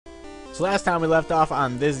So last time we left off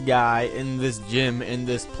on this guy in this gym in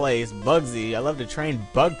this place, Bugsy. I love to train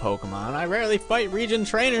bug Pokemon. I rarely fight region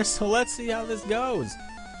trainers, so let's see how this goes.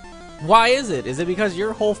 Why is it? Is it because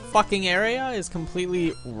your whole fucking area is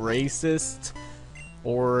completely racist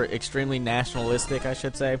or extremely nationalistic, I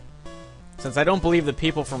should say? Since I don't believe the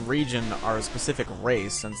people from region are a specific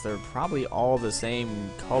race, since they're probably all the same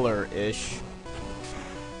color-ish.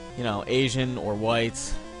 You know, Asian or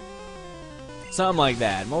white. Something like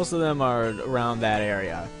that. Most of them are around that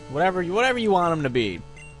area. Whatever you want them to be.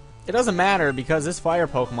 It doesn't matter because this fire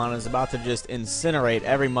Pokemon is about to just incinerate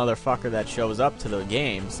every motherfucker that shows up to the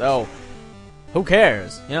game. So, who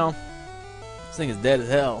cares? You know? This thing is dead as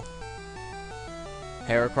hell.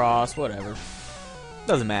 Heracross, whatever.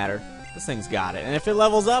 Doesn't matter. This thing's got it. And if it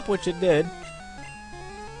levels up, which it did.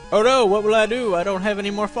 Oh no, what will I do? I don't have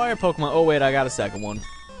any more fire Pokemon. Oh wait, I got a second one.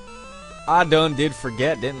 I done did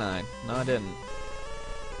forget, didn't I? No, I didn't.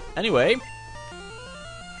 Anyway.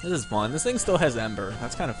 This is fun. This thing still has Ember.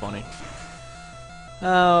 That's kind of funny.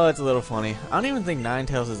 Oh, it's a little funny. I don't even think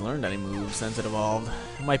Ninetales has learned any moves since it evolved.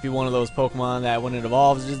 It might be one of those Pokemon that when it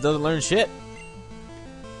evolves, it just doesn't learn shit.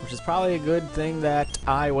 Which is probably a good thing that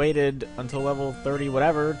I waited until level 30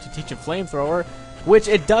 whatever to teach a Flamethrower, which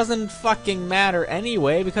it doesn't fucking matter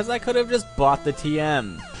anyway because I could have just bought the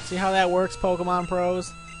TM. See how that works, Pokemon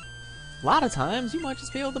pros? A lot of times you might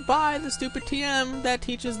just be able to buy the stupid TM that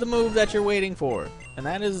teaches the move that you're waiting for. And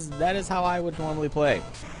that is how I would normally play.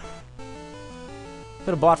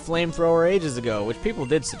 Could have bought Flamethrower ages ago, which people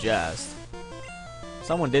did suggest.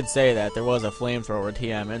 Someone did say that there was a Flamethrower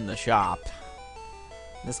TM in the shop.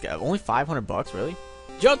 This guy, only 500 bucks, really?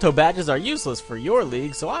 Johto badges are useless for your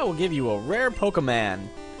league, so I will give you a rare Pokemon.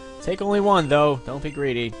 Take only one, though. Don't be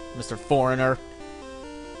greedy, Mr. Foreigner.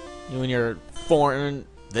 You and your foreign...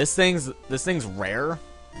 This thing's rare?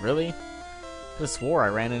 Really? I could have swore I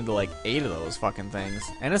ran into like 8 of those fucking things.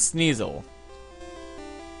 And a Sneasel.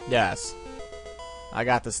 Yes. I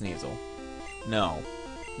got the Sneasel. No.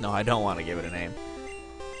 No, I don't want to give it a name.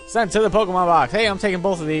 Sent to the Pokemon box. Hey, I'm taking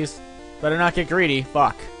both of these. Better not get greedy.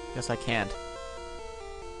 Fuck. Guess I can't.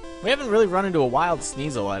 We haven't really run into a wild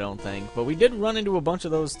Sneasel, I don't think. But we did run into a bunch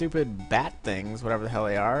of those stupid bat things, whatever the hell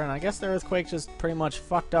they are. And I guess the Earthquake just pretty much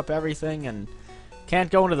fucked up everything and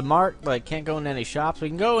can't go into the mart, like can't go into any shops. We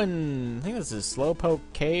can go in, I think this is Slowpoke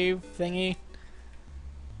Cave thingy.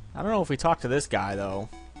 I don't know if we talk to this guy, though.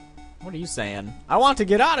 What are you saying? I want to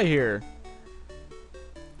get out of here!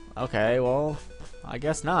 Okay, well, I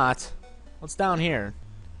guess not. What's down here?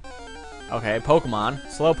 Okay, Pokemon.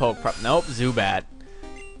 Slowpoke. Nope, Zubat.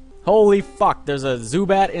 Holy fuck, there's a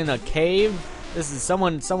Zubat in a cave? This is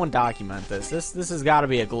someone document this. This has got to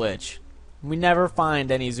be a glitch. We never find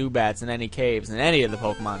any Zubats in any caves in any of the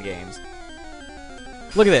Pokemon games.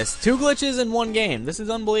 Look at this. 2 glitches in 1 game. This is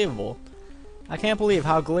unbelievable. I can't believe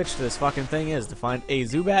how glitched this fucking thing is to find a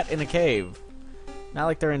Zubat in a cave. Not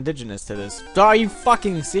like they're indigenous to this. Are you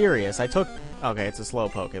fucking serious? I took... Okay, it's a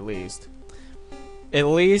Slowpoke at least. At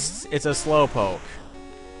least it's a Slowpoke.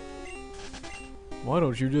 Why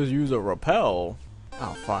don't you just use a Repel?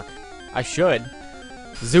 Oh, fuck. I should.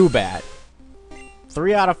 Zubat.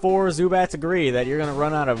 3 out of 4 Zubats agree that you're gonna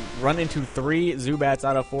run into 3 Zubats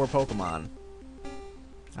out of 4 Pokemon.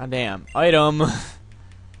 God damn. Item.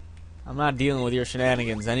 I'm not dealing with your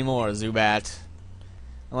shenanigans anymore, Zubat.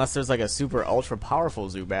 Unless there's like a super ultra powerful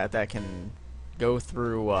Zubat that can go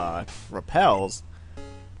through repels.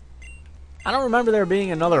 I don't remember there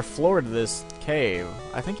being another floor to this cave.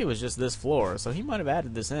 I think it was just this floor, so he might have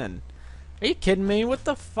added this in. Are you kidding me? What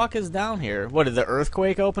the fuck is down here? What, did the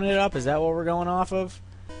Earthquake open it up? Is that what we're going off of?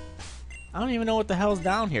 I don't even know what the hell's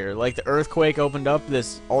down here. Like, the Earthquake opened up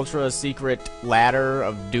this ultra-secret ladder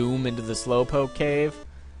of doom into the Slowpoke cave?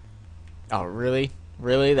 Oh, really?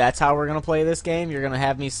 Really? That's how we're gonna play this game? You're gonna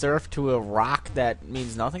have me surf to a rock that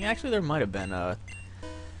means nothing? Actually, there might have been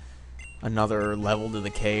another level to the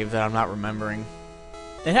cave that I'm not remembering.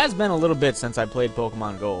 It has been a little bit since I played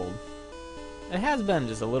Pokemon Gold. It has been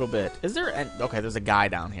just a little bit. Is there okay, there's a guy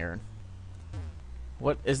down here.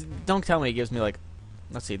 What is... Don't tell me he gives me, like...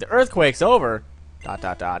 Let's see. The Earthquake's over. ...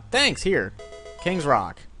 Thanks, here. King's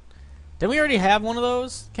Rock. Did we already have one of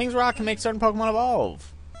those? King's Rock can make certain Pokemon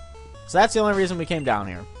evolve. So that's the only reason we came down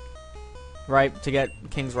here. Right? To get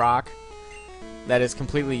King's Rock. That is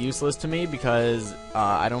completely useless to me because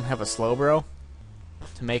I don't have a Slowbro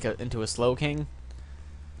to make it into a Slowking.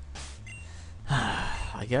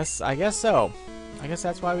 I guess so. I guess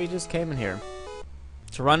that's why we just came in here.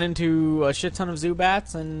 To run into a shit ton of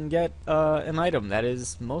Zubats and get an item that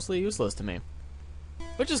is mostly useless to me.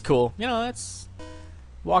 Which is cool. You know,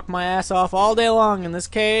 Walk my ass off all day long in this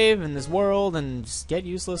cave, in this world, and just get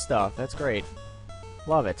useless stuff. That's great.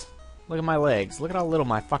 Love it. Look at my legs. Look at how little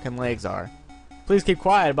my fucking legs are. Please keep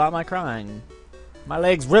quiet about my crying. My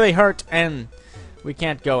legs really hurt, and we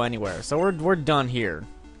can't go anywhere. So we're done here.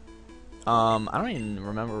 I don't even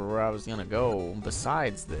remember where I was gonna go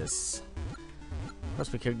besides this. Of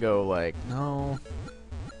course, we could go like no.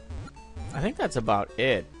 I think that's about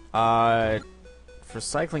it. For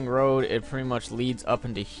Cycling Road, it pretty much leads up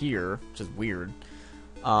into here, which is weird.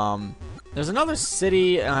 There's another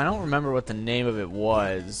city, and I don't remember what the name of it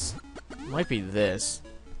was. It might be this.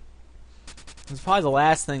 It's probably the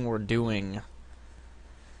last thing we're doing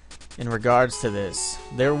in regards to this.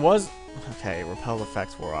 There was... Okay, repel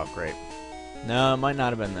effects wore off. Great. No, it might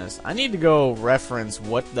not have been this. I need to go reference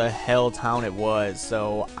what the hell town it was,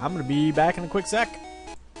 so I'm going to be back in a quick sec.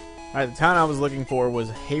 Alright, the town I was looking for was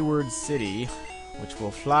Hayward City, which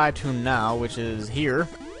we'll fly to now, which is here.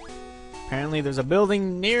 Apparently there's a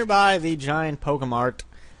building nearby the giant Pokemart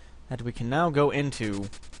that we can now go into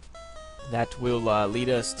that will lead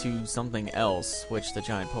us to something else, which the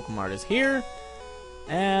giant Pokemart is here.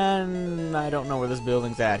 And I don't know where this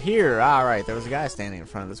building's at. Here! Alright, there was a guy standing in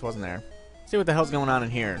front of this, wasn't there? Let's see what the hell's going on in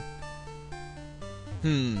here.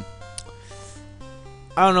 I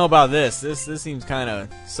don't know about this. This seems kind of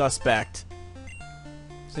suspect.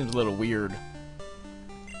 Seems a little weird.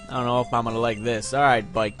 I don't know if I'm gonna like this.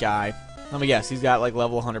 Alright, bike guy. Let me guess, he's got like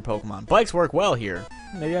level 100 Pokemon. Bikes work well here.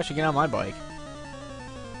 Maybe I should get on my bike.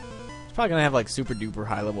 He's probably gonna have like super duper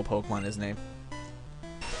high level Pokemon in his name.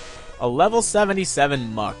 A level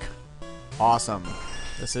 77 Muck. Awesome.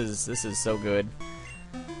 This is so good.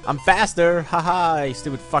 I'm faster! Haha, you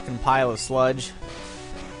stupid fucking pile of sludge.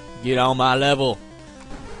 Get on my level.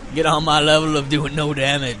 Get on my level of doing no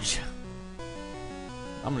damage.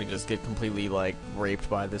 I'm gonna just get completely, like, raped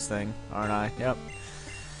by this thing, aren't I? Yep.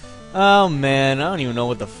 Oh, man, I don't even know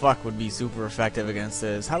what the fuck would be super effective against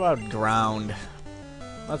this. How about ground?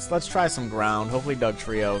 Let's try some ground. Hopefully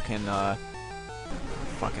Dugtrio can,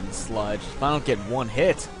 fucking sludge. If I don't get one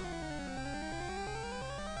hit...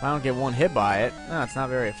 If I don't get one hit by it, no, it's not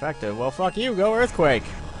very effective. Well, fuck you, go Earthquake!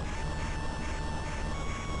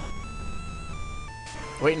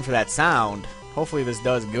 Waiting for that sound. Hopefully this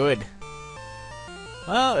does good.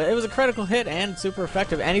 Well, it was a critical hit and super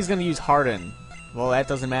effective, and he's gonna use Harden. Well, that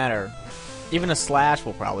doesn't matter. Even a Slash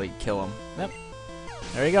will probably kill him. Yep.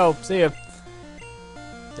 There you go. See ya.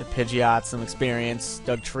 The Pidgeot, some experience.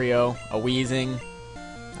 Dugtrio, a Weezing.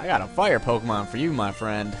 I got a fire Pokemon for you, my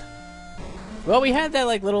friend. Well, we had that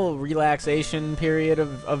like little relaxation period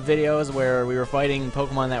of videos where we were fighting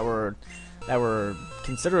Pokemon that were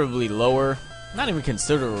considerably lower. Not even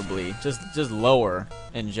considerably, just lower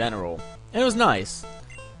in general. And it was nice.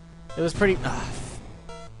 It was pretty...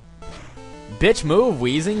 Bitch move,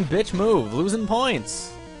 Weezing. Bitch move. Losing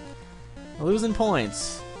points. Losing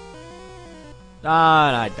points. Ah,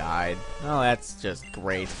 and I died. Oh, that's just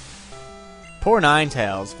great. Poor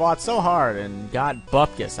Ninetales. Fought so hard and got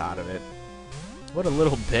Bupkis out of it. What a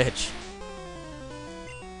little bitch.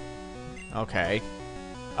 Okay.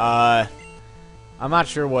 I'm not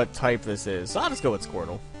sure what type this is, so I'll just go with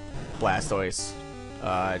Squirtle. Blastoise.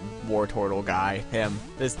 Wartortle guy. Him.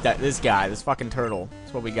 This guy. This fucking turtle.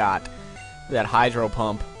 That's what we got. That Hydro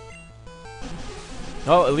Pump.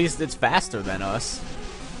 Oh, at least it's faster than us.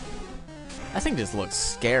 That thing just looks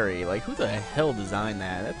scary. Like, who the hell designed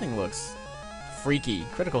that? That thing looks freaky.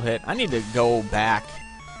 Critical hit. I need to go back.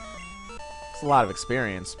 It's a lot of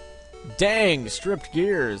experience. Dang! Stripped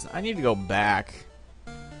gears. I need to go back.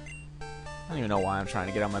 I don't even know why I'm trying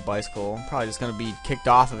to get on my bicycle. I'm probably just going to be kicked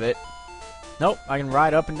off of it. Nope, I can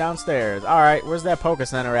ride up and down stairs. Alright, where's that Poké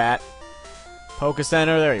Center at? Poké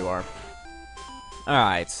Center, there you are.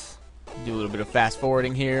 Alright. Do a little bit of fast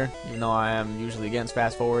forwarding here, even though I am usually against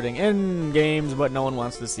fast forwarding in games, but no one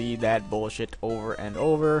wants to see that bullshit over and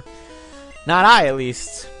over. Not I, at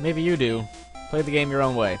least. Maybe you do. Play the game your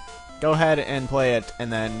own way. Go ahead and play it,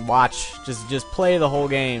 and then watch. Just play the whole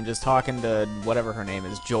game. Just talking to whatever her name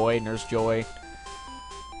is. Joy, Nurse Joy.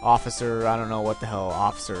 Officer, I don't know what the hell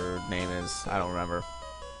officer name is. I don't remember.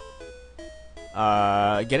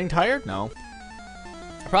 Getting tired? No.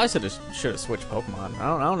 I probably should have switched Pokemon.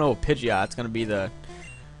 I don't know if Pidgeot's gonna be the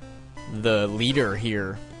leader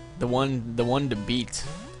here. The one to beat.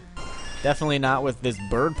 Definitely not with this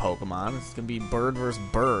bird Pokemon. It's gonna be bird versus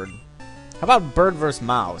bird. How about bird versus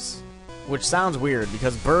mouse? Which sounds weird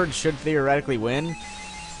because bird should theoretically win.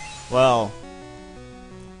 Well,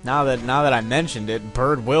 now that I mentioned it,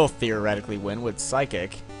 bird will theoretically win with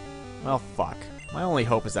Psychic. Well, fuck. My only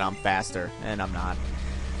hope is that I'm faster, and I'm not.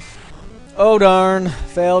 Oh darn,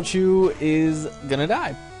 Failchu is gonna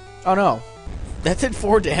die. Oh no. That did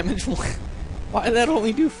 4 damage? Why did that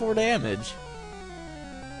only do 4 damage?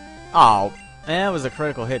 Oh, that was a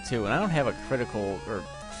critical hit too, and I don't have a critical, or...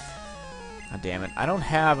 God damn it. I don't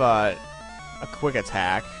have a quick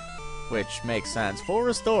attack, which makes sense. Full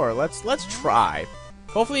restore, let's try.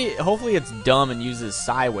 Hopefully it's dumb and uses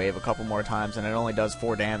Psy-Wave a couple more times and it only does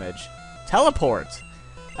 4 damage. Teleport!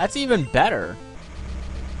 That's even better.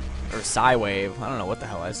 Or Psy-Wave. I don't know what the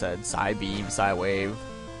hell I said. Psy-Beam, Psy-Wave.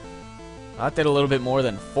 That did a little bit more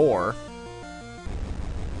than 4.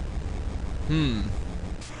 I'm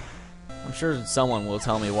sure someone will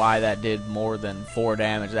tell me why that did more than 4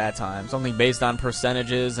 damage that time. Something based on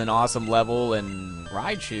percentages and awesome level and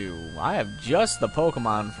Raichu. I have just the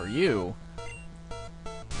Pokemon for you.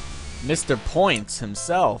 Mr. Points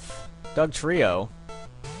himself. Doug Trio.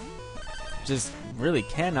 Just really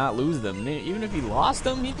cannot lose them. Even if he lost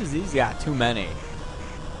them, he's got too many.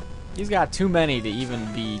 He's got too many to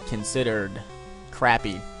even be considered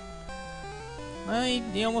crappy. Well,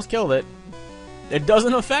 he almost killed it. It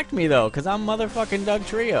doesn't affect me though, cause I'm motherfucking Doug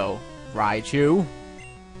Trio. Raichu.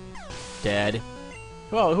 Dead.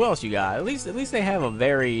 Who else you got? At least they have a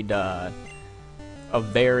varied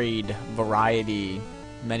variety,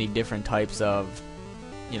 many different types of,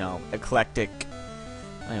 you know, eclectic.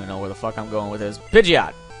 I don't even know where the fuck I'm going with this.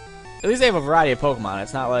 Pidgeot. At least they have a variety of Pokemon.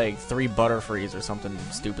 It's not like 3 Butterfrees or something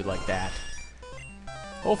stupid like that.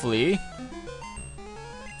 Hopefully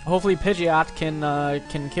Pidgeot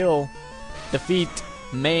can kill, defeat,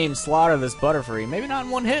 maim, slaughter this Butterfree. Maybe not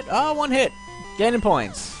in 1 hit. Oh, 1 hit. Gaining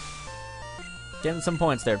points. Getting some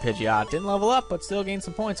points there, Pidgeot. Didn't level up, but still gained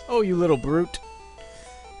some points. Oh, you little brute.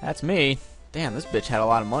 That's me. Damn, this bitch had a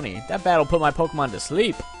lot of money. That battle put my Pokemon to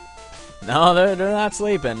sleep. No, they're not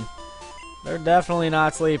sleeping. They're definitely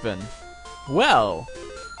not sleeping. Well,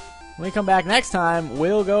 when we come back next time,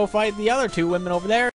 we'll go fight the other 2 women over there.